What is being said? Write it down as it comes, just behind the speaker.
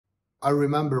I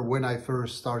remember when I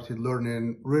first started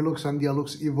learning Relux and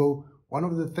Dialux Evo, one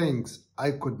of the things I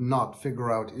could not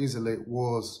figure out easily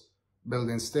was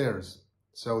building stairs.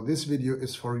 So this video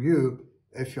is for you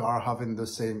if you are having the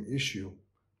same issue.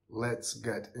 Let's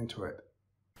get into it.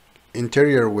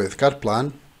 Interior with cut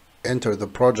plan. Enter the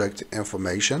project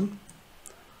information.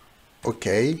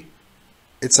 Okay,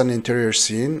 it's an interior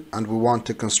scene and we want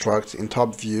to construct in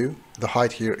top view. The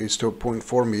height here is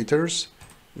 2.4 meters.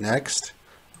 Next,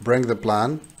 bring the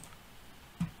plan.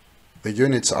 The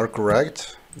units are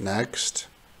correct. Next,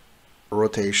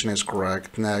 rotation is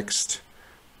correct. Next.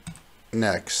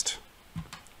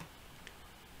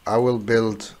 I will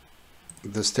build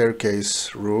the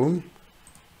staircase room.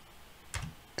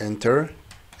 Enter.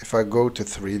 If I go to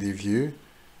 3D view,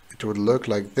 it would look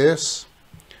like this.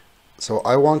 So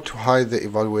I want to hide the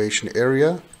evaluation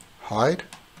area, hide,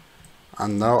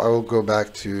 and now I will go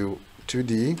back to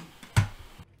 2D.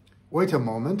 Wait a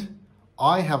moment,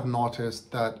 I have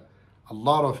noticed that a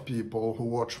lot of people who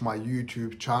watch my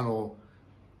YouTube channel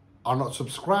are not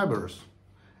subscribers.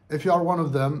 If you are one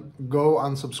of them, go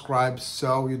and subscribe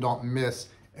so you don't miss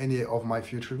any of my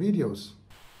future videos.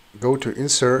 Go to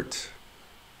Insert,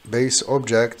 Base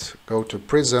Object, go to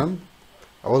Prism.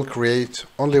 I will create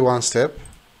only one step.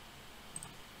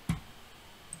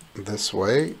 This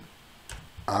way,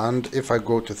 and if I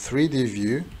go to 3D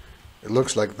view, it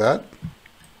looks like that.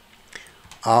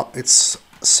 It's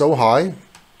so high,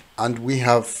 and we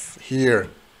have here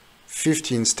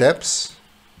 15 steps.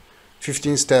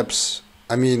 15 steps,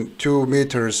 I mean 2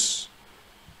 meters,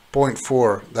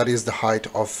 0.4, that is the height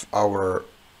of our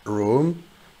room,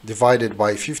 divided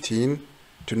by 15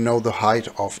 to know the height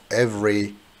of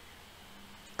every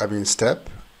step.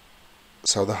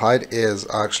 So the height is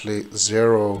actually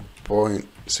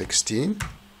 0.16.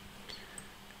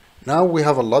 Now we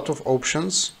have a lot of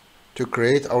options to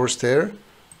create our stair,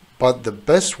 but the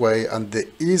best way and the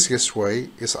easiest way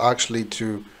is actually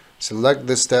to select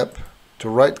the step, to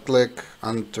right click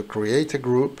and to create a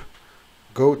group,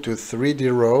 go to 3D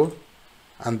row,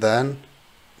 and then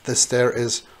the stair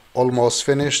is almost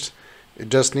finished. You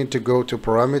just need to go to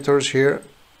parameters here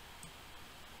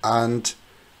and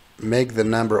make the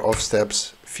number of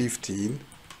steps 15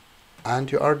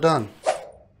 and you are done.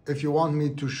 If you want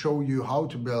me to show you how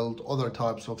to build other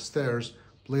types of stairs,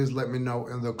 please let me know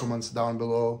in the comments down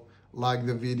below. Like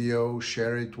the video,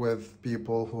 share it with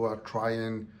people who are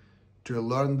trying to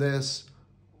learn this,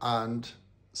 and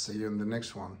see you in the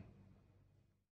next one.